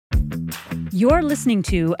You're listening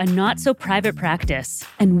to A Not So Private Practice,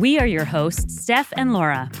 and we are your hosts, Steph and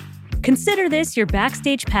Laura. Consider this your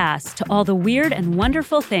backstage pass to all the weird and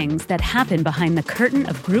wonderful things that happen behind the curtain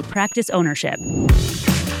of group practice ownership.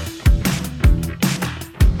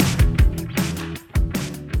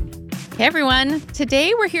 Hey everyone,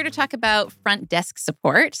 today we're here to talk about front desk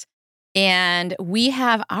support, and we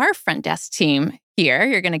have our front desk team here.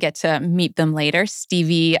 You're going to get to meet them later.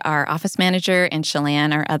 Stevie, our office manager, and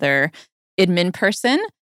Shalane, our other admin person,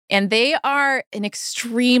 and they are an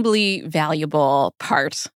extremely valuable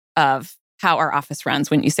part of how our office runs,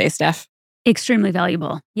 wouldn't you say, Steph? Extremely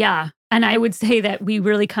valuable, yeah. And I would say that we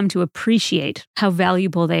really come to appreciate how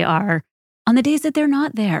valuable they are on the days that they're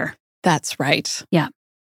not there. That's right. Yeah.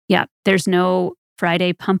 There's no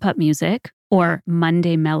Friday pump-up music or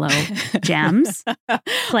Monday mellow jams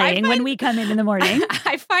playing when we come in the morning.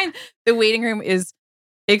 I find the waiting room is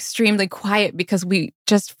extremely quiet because we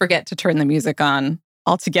just forget to turn the music on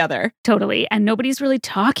altogether. Totally. And nobody's really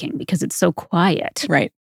talking because it's so quiet.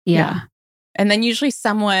 Right. Yeah. And then usually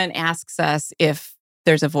someone asks us if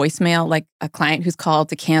there's a voicemail, like a client who's called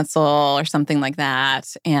to cancel or something like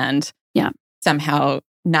that. And somehow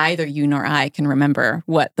neither you nor I can remember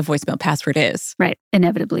what the voicemail password is. Right.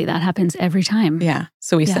 Inevitably, that happens every time. Yeah.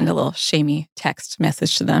 So we send a little shamey text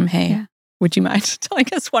message to them. Hey, would you mind telling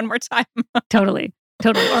us one more time? Totally.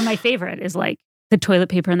 Or my favorite is like the toilet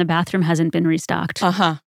paper in the bathroom hasn't been restocked.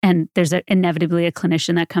 And there's inevitably a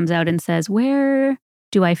clinician that comes out and says, where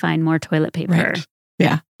do I find more toilet paper? Right.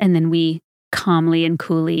 Yeah. And then we calmly and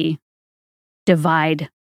coolly divide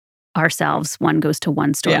ourselves. One goes to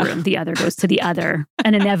one storeroom, the other goes to the other.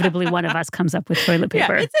 And inevitably one of us comes up with toilet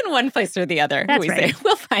paper. Yeah, it's in one place or the other. That's we right. say,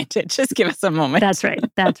 we'll find it. Just give us a moment. That's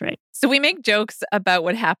right. So we make jokes about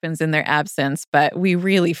what happens in their absence, but we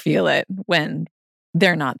really feel it when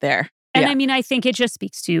they're not there. And I mean, I think it just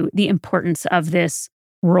speaks to the importance of this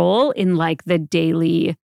role in like the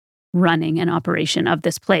daily running and operation of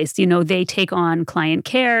this place. You know, they take on client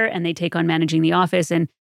care and they take on managing the office, and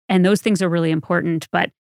those things are really important.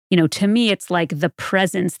 But, you know, to me, it's like the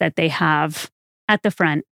presence that they have at the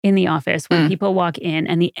front in the office when people walk in,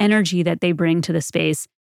 and the energy that they bring to the space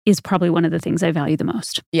is probably one of the things I value the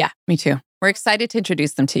most. Yeah, me too. We're excited to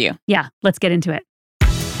introduce them to you. Yeah, let's get into it.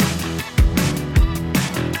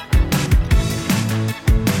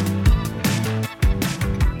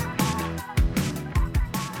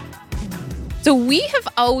 So we have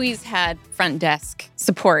always had front desk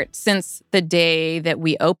support since the day that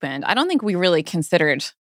we opened. I don't think we really considered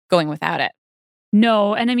going without it.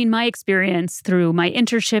 No. And I mean, my experience through my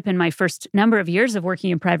internship and my first number of years of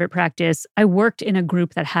working in private practice, I worked in a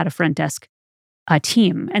group that had a front desk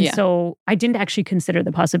team. And so I didn't actually consider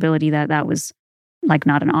the possibility that that was like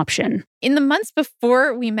not an option. In the months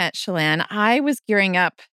before we met Shalane, I was gearing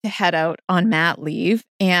up to head out on mat leave,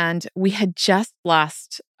 and we had just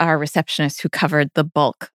lost our receptionist who covered the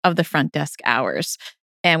bulk of the front desk hours.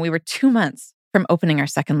 And we were 2 months from opening our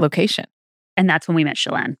second location. And that's when we met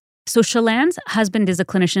Shalane. So Shalane's husband is a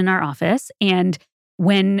clinician in our office. And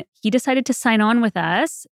when he decided to sign on with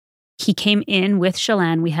us, he came in with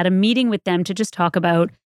Shalane. We had a meeting with them to just talk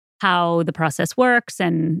about how the process works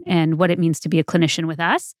and what it means to be a clinician with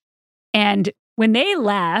us. And when they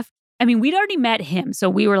left, I mean, we'd already met him.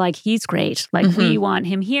 So we were like, he's great. Like, we want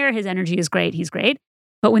him here. His energy is great. He's great.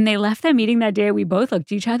 But when they left that meeting that day, we both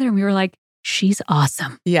looked at each other and we were like, she's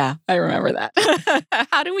awesome. Yeah, I remember that.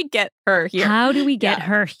 How do we get her here?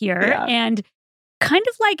 Yeah. And kind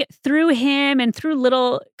of like through him and through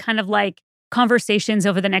little kind of like conversations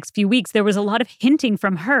over the next few weeks, there was a lot of hinting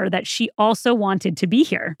from her that she also wanted to be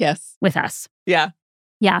here with us. Yeah.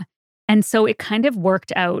 And so it kind of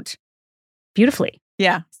worked out beautifully.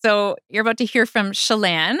 Yeah. So you're about to hear from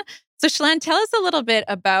Shalane. So Shalane, tell us a little bit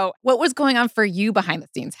about what was going on for you behind the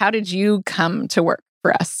scenes. How did you come to work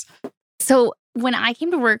for us? So when I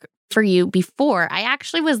came to work for you before, I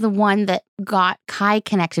actually was the one that got Kai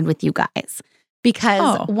connected with you guys.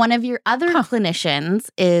 Because one of your other clinicians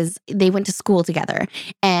they went to school together,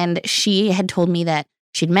 and she had told me that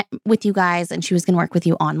she'd met with you guys and she was going to work with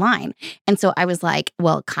you online. And so I was like,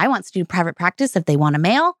 well, Kai wants to do private practice. If they want a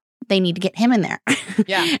male, they need to get him in there.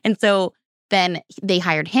 Yeah. And so then they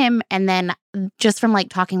hired him. And then just from like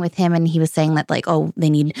talking with him, and he was saying that like, oh, they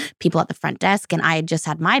need people at the front desk. And I had just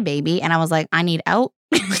had my baby, and I was like, I need out.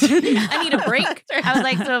 I need a break. I was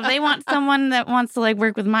like, so if they want someone that wants to like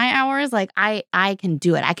work with my hours, like I can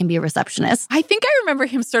do it. I can be a receptionist. I think I remember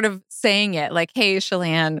him sort of saying it like, hey,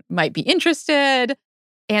 Shalane might be interested.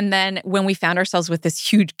 And then when we found ourselves with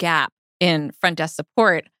this huge gap in front desk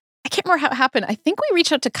support, I can't remember how it happened. I think we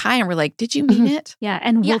reached out to Kai and we're like, did you mean it? Yeah.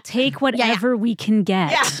 And we'll take whatever we can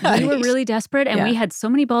get. Yeah. We were really desperate and we had so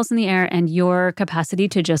many balls in the air, and your capacity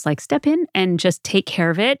to just like step in and just take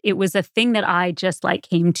care of it. It was a thing that I just like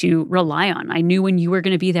came to rely on. I knew when you were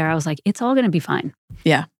going to be there, I was like, it's all going to be fine.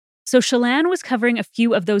 Yeah. So Shalane was covering a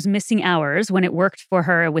few of those missing hours when it worked for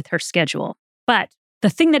her with her schedule. But the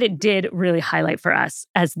thing that it did really highlight for us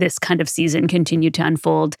as this kind of season continued to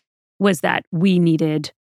unfold was that we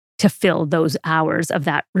needed to fill those hours of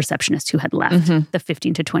that receptionist who had left, the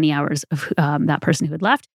 15 to 20 hours of that person who had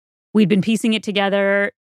left. We'd been piecing it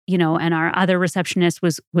together, and our other receptionist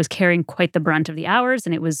was carrying quite the brunt of the hours,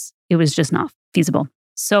 and it was just not feasible.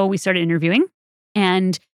 So we started interviewing,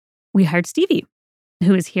 and we hired Stevie,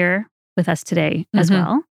 who is here with us today as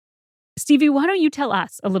well. Stevie, why don't you tell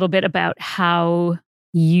us a little bit about how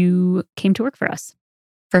you came to work for us?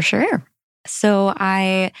 For sure. So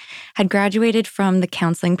I had graduated from the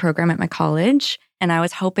counseling program at my college, and I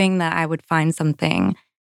was hoping that I would find something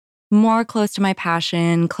more close to my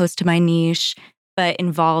passion, close to my niche, but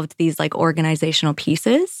involved these like organizational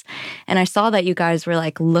pieces. And I saw that you guys were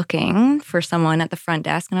like looking for someone at the front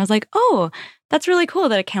desk, and I was like, oh, that's really cool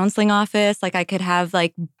that a counseling office, like I could have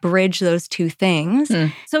like bridge those two things.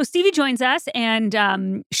 So Stevie joins us,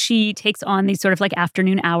 and she takes on these sort of like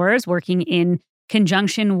afternoon hours working in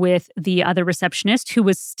conjunction with the other receptionist who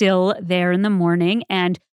was still there in the morning,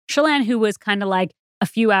 and Shalane, who was kind of like a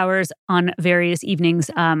few hours on various evenings,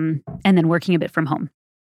 and then working a bit from home.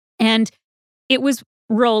 And it was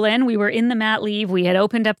rolling. We were in the mat leave. We had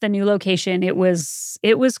opened up the new location. It was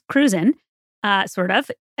cruising, sort of.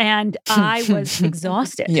 And I was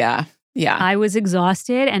exhausted. Yeah. I was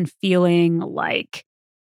exhausted and feeling like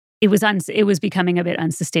it was becoming a bit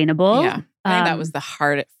unsustainable. Yeah. I think that was the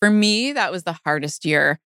hardest. For me, that was the hardest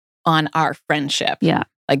year on our friendship. Yeah.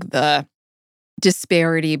 Like the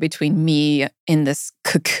disparity between me in this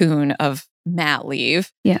cocoon of mat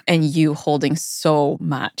leave and you holding so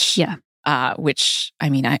much. Yeah. Which, I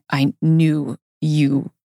mean, I knew you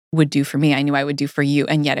would do for me. I knew I would do for you.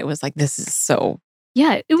 And yet it was like, this is so...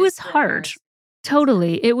 Yeah, it was hard.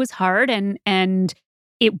 Totally. It was hard. And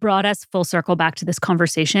it brought us full circle back to this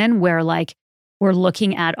conversation where like, we're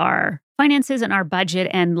looking at our finances and our budget,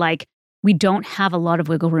 and like, we don't have a lot of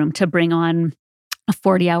wiggle room to bring on a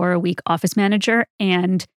 40-hour-a-week office manager.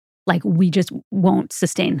 And like, we just won't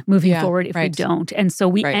sustain moving forward if we don't. And so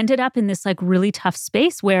we ended up in this like really tough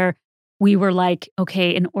space where we were like,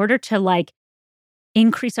 okay, in order to like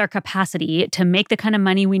increase our capacity to make the kind of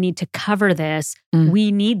money we need to cover this,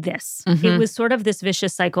 we need this. It was sort of this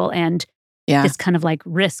vicious cycle and this kind of like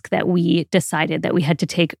risk that we decided that we had to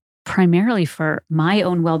take primarily for my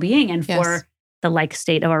own well-being and for the like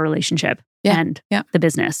state of our relationship and the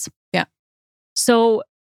business. Yeah. So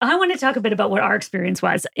I want to talk a bit about what our experience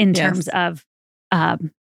was in terms of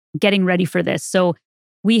getting ready for this. So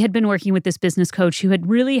we had been working with this business coach who had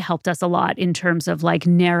really helped us a lot in terms of like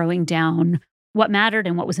narrowing down what mattered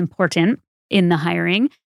and what was important in the hiring.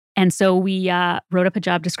 And so we wrote up a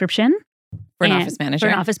job description for an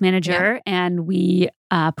office manager. And we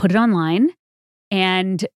put it online.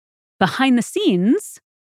 And behind the scenes,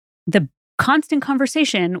 the constant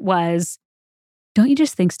conversation was, don't you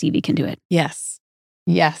just think Stevie can do it? Yes.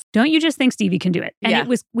 Don't you just think Stevie can do it? And it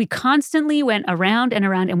was, we constantly went around and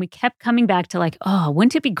around, and we kept coming back to like, oh,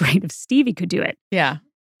 wouldn't it be great if Stevie could do it? Yeah.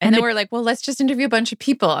 And then we're like, well, let's just interview a bunch of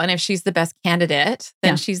people. And if she's the best candidate,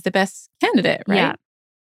 then she's the best candidate, right? Yeah.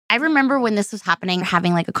 I remember when this was happening,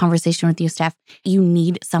 having like a conversation with you, Steph, you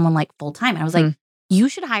need someone like full time. I was like, you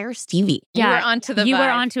should hire Stevie. You were onto the vibe. You were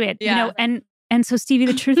onto it. You know, and so Stevie,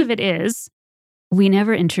 the truth of it is, we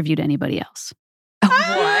never interviewed anybody else.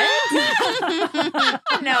 What?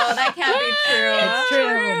 No, that can't be true. It's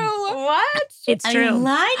true. What? It's true. I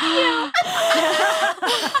lied to you.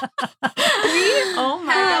 Oh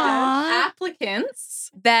my God.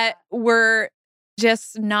 Applicants that were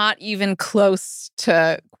just not even close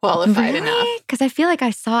to qualified enough. Because I feel like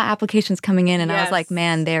I saw applications coming in and I was like,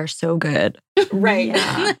 man, they're so good. Right.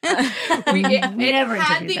 Yeah. It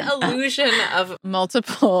had the illusion of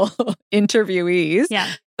multiple interviewees.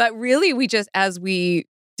 Yeah. But really, we just, as we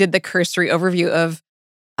did the cursory overview of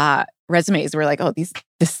resumes, we're like, oh, these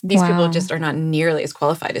people just are not nearly as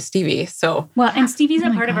qualified as Stevie. So, well, and Stevie's a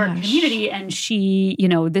part of our community, and she, you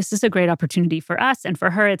know, this is a great opportunity for us, and for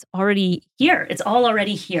her, it's already here. It's all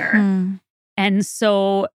already here. And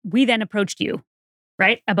so we then approached you,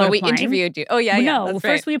 right? About we applying. interviewed you. Oh yeah, No,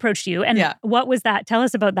 first we approached you, and what was that? Tell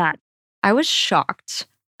us about that. I was shocked.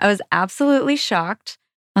 I was absolutely shocked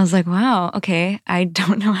I was like, wow, okay, I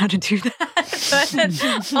don't know how to do that.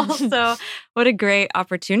 But also, what a great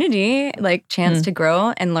opportunity, like chance to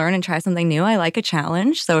grow and learn and try something new. I like a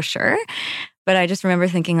challenge, so sure. But I just remember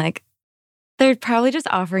thinking like, they're probably just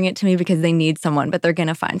offering it to me because they need someone, but they're going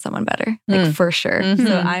to find someone better, like for sure.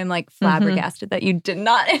 So I'm like flabbergasted that you did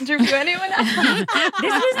not interview anyone else.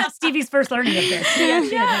 This was Stevie's first learning of this. We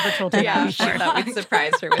actually had never told her that before. I thought we'd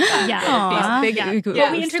surprise her with that. Yeah.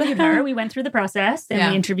 Well, we interviewed her. We went through the process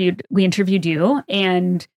and we interviewed you,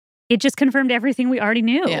 and it just confirmed everything we already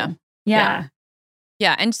knew. Yeah.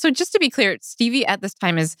 And so just to be clear, Stevie at this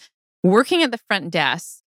time is working at the front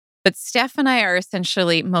desk. But Steph and I are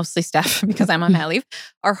essentially, mostly Steph, because I'm on mat leave,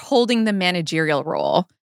 are holding the managerial role.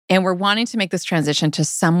 And we're wanting to make this transition to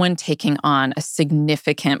someone taking on a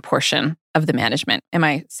significant portion of the management. Am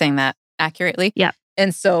I saying that accurately? Yeah.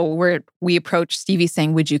 And so we approach Stevie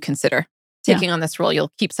saying, would you consider taking on this role?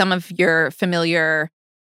 You'll keep some of your familiar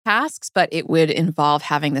tasks, but it would involve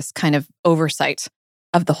having this kind of oversight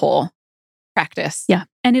of the whole practice. Yeah.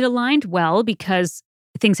 And it aligned well because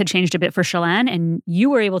things had changed a bit for Shalane, and you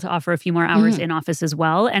were able to offer a few more hours in office as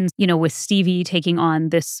well. And, with Stevie taking on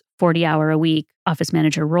this 40-hour-a-week office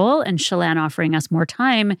manager role and Shalane offering us more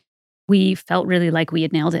time, we felt really like we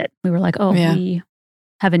had nailed it. We were like, we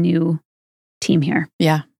have a new team here.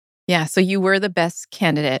 Yeah. So you were the best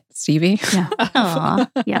candidate, Stevie. Yeah. Aww.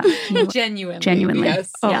 Yeah. Genuinely.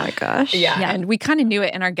 Yes. Oh my gosh. Yeah. And we kind of knew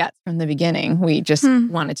it in our guts from the beginning. We just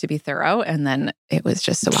wanted to be thorough. And then it was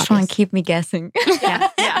just so obvious. Trying to keep me guessing.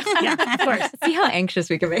 Yeah, of course. See how anxious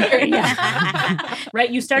we can make her. Right.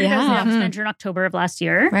 You started as an office manager in October of last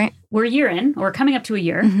year. Right. We're a year in, or coming up to a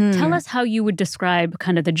year. Tell us how you would describe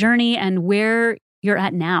kind of the journey and where you're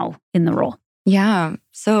at now in the role. Yeah.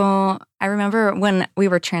 So I remember when we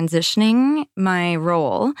were transitioning my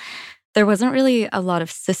role, there wasn't really a lot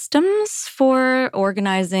of systems for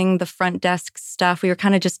organizing the front desk stuff. We were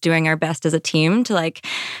kind of just doing our best as a team to like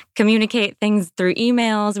communicate things through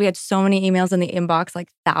emails. We had so many emails in the inbox, like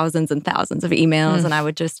thousands and thousands of emails. And I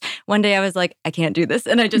would one day I was like, I can't do this.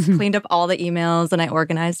 And I just cleaned up all the emails and I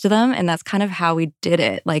organized them. And that's kind of how we did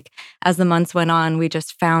it. Like as the months went on, we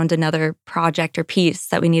just found another project or piece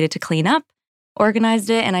that we needed to clean up, organized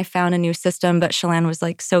it, and I found a new system. But Shalane was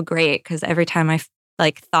like so great because every time I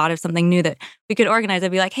thought of something new that we could organize, I'd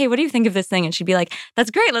be like, hey, what do you think of this thing? And she'd be like, that's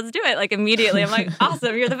great, let's do it. Like immediately, I'm like,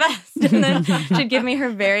 awesome, you're the best. And then she'd give me her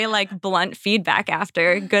very blunt feedback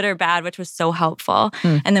after, good or bad, which was so helpful.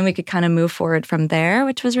 And then we could kind of move forward from there,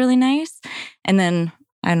 which was really nice. And then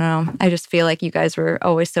I don't know, I just feel like you guys were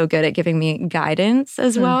always so good at giving me guidance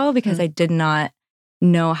as well, because I did not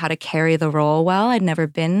know how to carry the role well. I'd never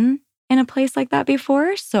been in a place like that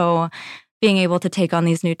before. So being able to take on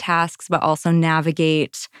these new tasks, but also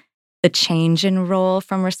navigate the change in role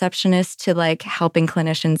from receptionist to helping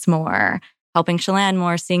clinicians more, helping Shalane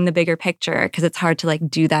more, seeing the bigger picture, because it's hard to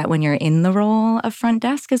do that when you're in the role of front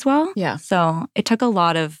desk as well. Yeah. So it took a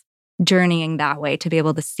lot of journeying that way to be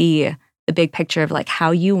able to see the big picture of how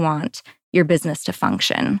you want your business to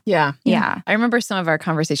function. Yeah. I remember some of our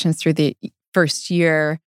conversations through the first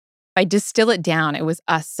year. If I distill it down, it was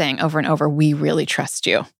us saying over and over, we really trust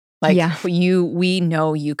you. We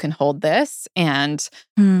know you can hold this, and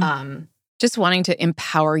just wanting to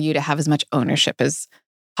empower you to have as much ownership as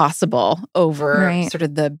possible over sort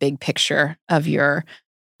of the big picture of your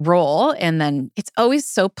role. And then it's always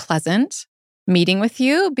so pleasant meeting with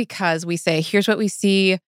you because we say, here's what we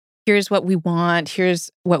see, here's what we want,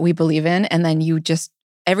 here's what we believe in. And then you just,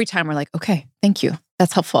 every time we're like, okay, thank you.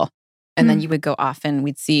 That's helpful. And then you would go off and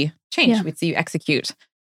we'd see change. Yeah. We'd see you execute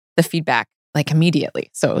the feedback immediately.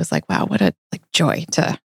 So it was wow, what a joy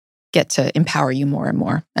to get to empower you more and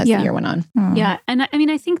more as the year went on. Yeah. And I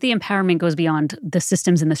mean, I think the empowerment goes beyond the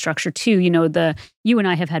systems and the structure too. You and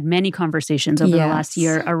I have had many conversations over the last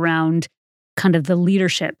year around kind of the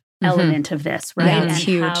leadership element of this, right? Yeah, and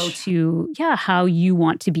huge. how you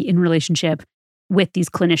want to be in relationship with these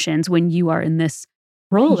clinicians when you are in this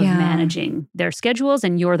role of managing their schedules,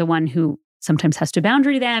 and you're the one who sometimes has to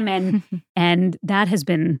boundary them. And that has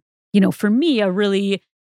been, for me, a really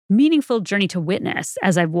meaningful journey to witness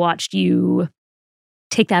as I've watched you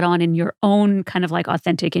take that on in your own kind of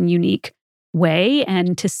authentic and unique way,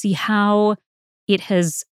 and to see how it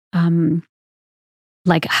has,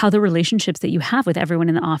 how the relationships that you have with everyone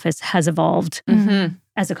in the office has evolved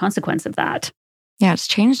as a consequence of that. Yeah, it's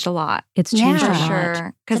changed a lot. It's changed for a lot.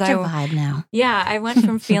 Sure. Such a vibe now. Yeah, I went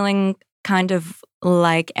from feeling kind of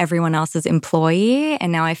like everyone else's employee.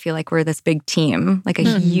 And now I feel like we're this big team, like a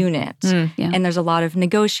unit. Yeah. And there's a lot of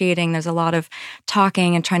negotiating. There's a lot of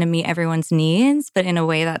talking and trying to meet everyone's needs, but in a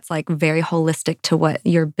way that's like very holistic to what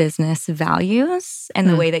your business values and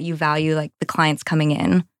the way that you value like the clients coming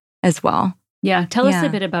in as well. Yeah. Tell us a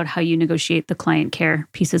bit about how you negotiate the client care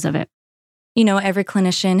pieces of it. You know, every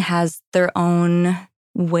clinician has their own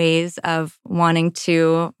ways of wanting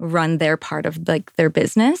to run their part of like their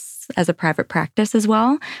business as a private practice as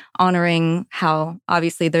well, honoring how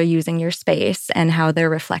obviously they're using your space and how they're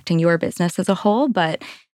reflecting your business as a whole, but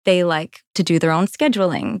they like to do their own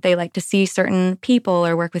scheduling. They like to see certain people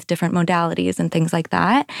or work with different modalities and things like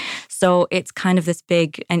that. So it's kind of this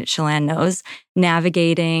big, and Shalane knows,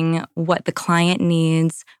 navigating what the client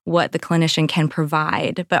needs, what the clinician can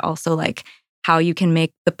provide, but also like how you can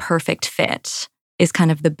make the perfect fit is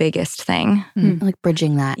kind of the biggest thing. Like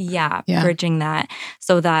bridging that. Yeah, bridging that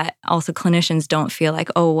so that also clinicians don't feel like,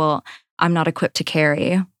 oh, well, I'm not equipped to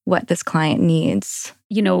carry what this client needs.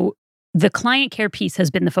 You know, the client care piece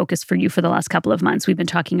has been the focus for you for the last couple of months. We've been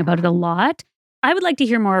talking about it a lot. I would like to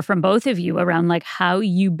hear more from both of you around like how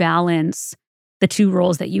you balance the two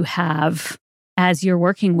roles that you have as you're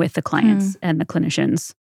working with the clients and the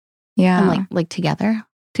clinicians. Yeah. And like together?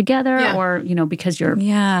 Or, you know, because you're...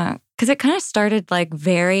 Yeah. Because it kind of started like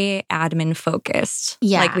very admin focused.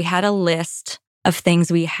 Yeah. Like we had a list of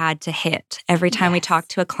things we had to hit every time we talked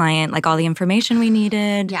to a client, like all the information we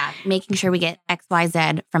needed. Yeah. Making sure we get X, Y,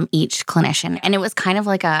 Z from each clinician. And it was kind of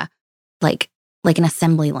like a, like an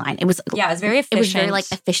assembly line. It was very efficient. It was very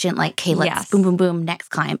like efficient, like, okay, let's boom, boom, boom, next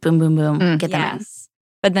client, boom, boom, boom, get them in.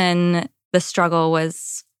 But then the struggle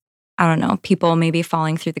was, I don't know, people maybe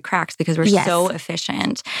falling through the cracks because we're so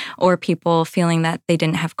efficient, or people feeling that they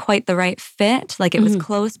didn't have quite the right fit. Like it was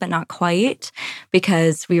close, but not quite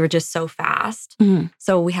because we were just so fast.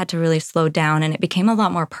 So we had to really slow down and it became a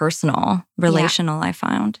lot more personal, relational, I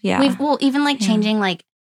found. Yeah. Even like changing like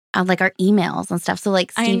our emails and stuff. So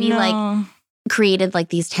like Stevie like created like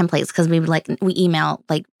these templates because we email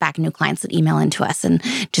like back new clients that email into us and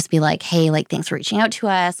just be like, hey, like thanks for reaching out to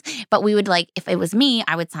us. But we would like, if it was me,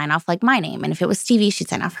 I would sign off like my name, and if it was Stevie, she'd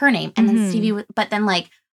sign off her name, and then Stevie would, but then like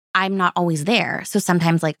I'm not always there, so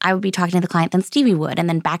sometimes like I would be talking to the client, then Stevie would, and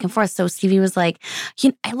then back and forth. So Stevie was like,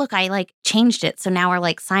 I like changed it, so now our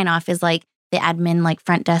like sign off is like the admin like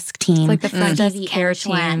front desk team. It's like the front desk care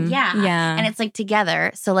team. Yeah. And it's like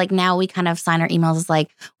together. So like now we kind of sign our emails as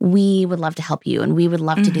like, we would love to help you and we would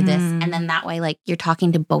love to do this. And then that way, like you're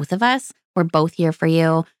talking to both of us. We're both here for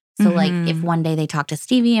you. So like if one day they talk to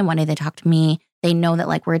Stevie and one day they talk to me, they know that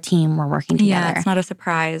like we're a team, we're working together. Yeah, it's not a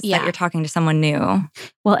surprise that you're talking to someone new.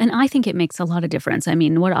 Well, and I think it makes a lot of difference. I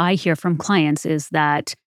mean, what I hear from clients is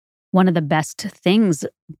that one of the best things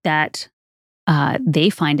that they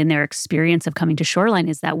find in their experience of coming to Shoreline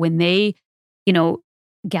is that when they, you know,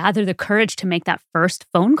 gather the courage to make that first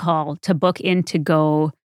phone call, to book in to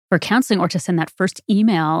go for counseling, or to send that first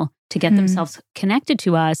email to get themselves connected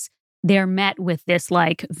to us, they're met with this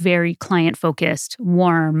like very client-focused,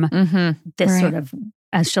 warm, this sort of,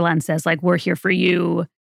 as Shalane says, like, we're here for you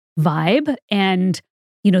vibe. And,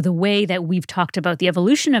 you know, the way that we've talked about the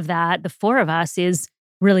evolution of that, the four of us, is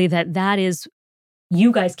really that is,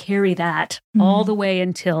 you guys carry that all the way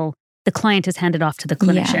until the client is handed off to the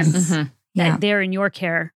clinician. That they're in your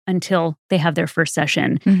care until they have their first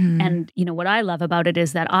session. And, you know, what I love about it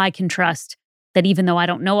is that I can trust that even though I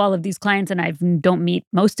don't know all of these clients and I don't meet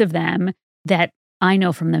most of them, that I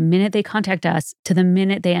know from the minute they contact us to the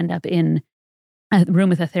minute they end up in a room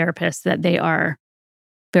with a therapist that they are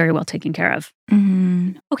very well taken care of.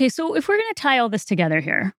 Okay, so if we're going to tie all this together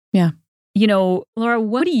here. You know, Laura,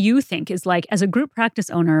 what do you think is like, as a group practice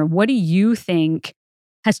owner, what do you think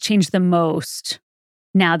has changed the most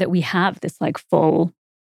now that we have this like full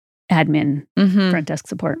admin front desk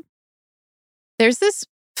support? There's this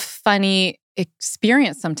funny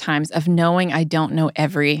experience sometimes of knowing I don't know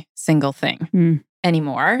every single thing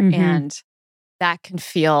anymore. And that can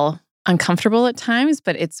feel uncomfortable at times,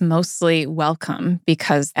 but it's mostly welcome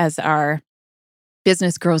because as our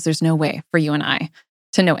business grows, there's no way for you and I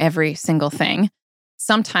to know every single thing.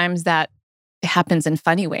 Sometimes that happens in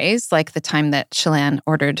funny ways, like the time that Shalane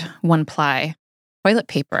ordered 1-ply toilet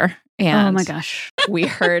paper. And oh my gosh. We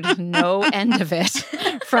heard no end of it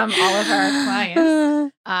from all of our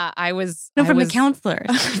clients. From the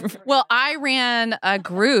counselors. Well, I ran a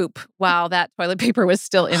group while that toilet paper was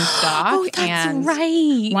still in stock. Oh, that's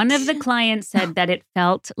right. One of the clients said that it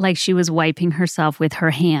felt like she was wiping herself with her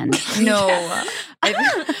hand. No.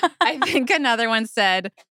 I think another one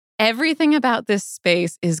said, everything about this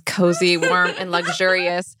space is cozy, warm, and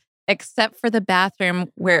luxurious, except for the bathroom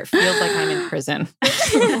where it feels like I'm in prison.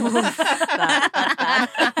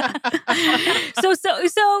 So,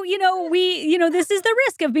 this is the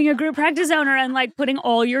risk of being a group practice owner and like putting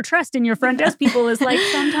all your trust in your front desk people is like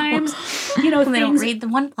sometimes, they don't read the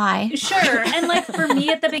one ply. Sure. And like for me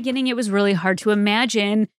at the beginning, it was really hard to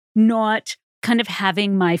imagine not kind of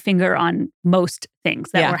having my finger on most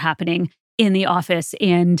things that were happening in the office.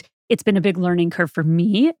 And it's been a big learning curve for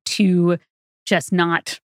me to just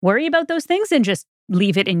not worry about those things and just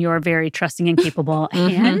leave it in your very trusting and capable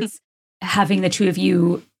hands. Having the two of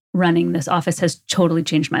you running this office has totally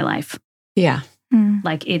changed my life. Yeah.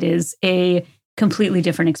 Like it is a completely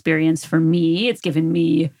different experience for me. It's given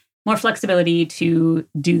me more flexibility to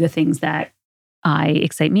do the things that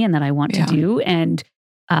excite me and that I want to do. And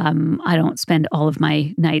I don't spend all of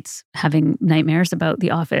my nights having nightmares about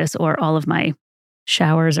the office or all of my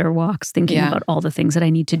showers or walks thinking about all the things that I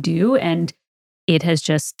need to do. And it has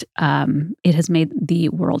just, it has made the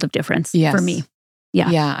world of difference for me. Yeah.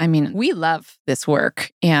 Yeah. I mean, we love this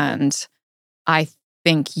work. And I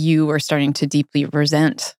think you are starting to deeply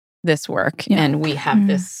resent this work. Yeah. And we have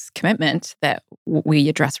this commitment that we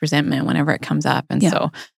address resentment whenever it comes up. And so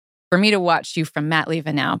for me to watch you from mat leave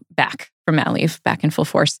and now back from mat leave, back in full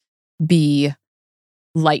force, be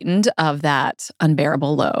lightened of that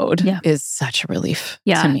unbearable load is such a relief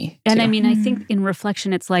to me. And too. I mean, I think in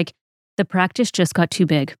reflection, it's like the practice just got too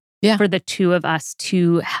big for the two of us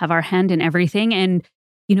to have our hand in everything. And,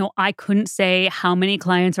 I couldn't say how many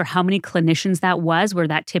clients or how many clinicians that was where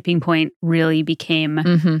that tipping point really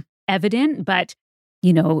became evident. But,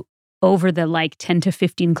 over the like 10 to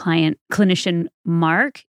 15 clinician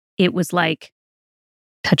mark, it was like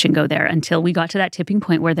touch and go there until we got to that tipping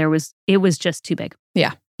point where it was just too big.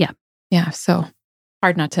 Yeah. So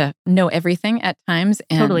hard not to know everything at times.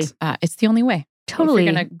 And totally. It's the only way. Totally. If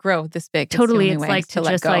you're going to grow this big. Totally. It's like to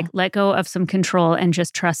just like let go of some control and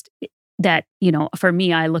just trust that, for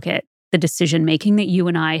me, I look at the decision making that you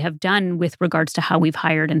and I have done with regards to how we've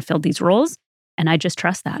hired and filled these roles. And I just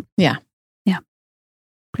trust that. Yeah.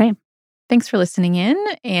 Great. Thanks for listening in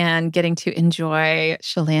and getting to enjoy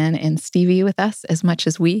Shalane and Stevie with us as much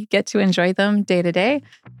as we get to enjoy them day to day.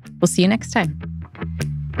 We'll see you next time.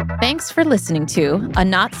 Thanks for listening to A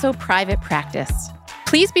Not So Private Practice.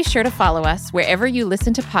 Please be sure to follow us wherever you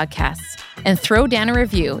listen to podcasts and throw down a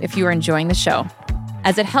review if you are enjoying the show,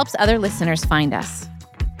 as it helps other listeners find us.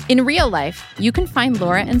 In real life, you can find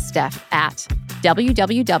Laura and Steph at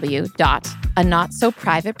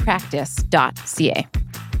www.anotsoprivatepractice.ca.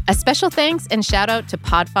 A special thanks and shout out to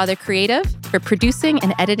Podfather Creative for producing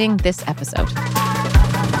and editing this episode.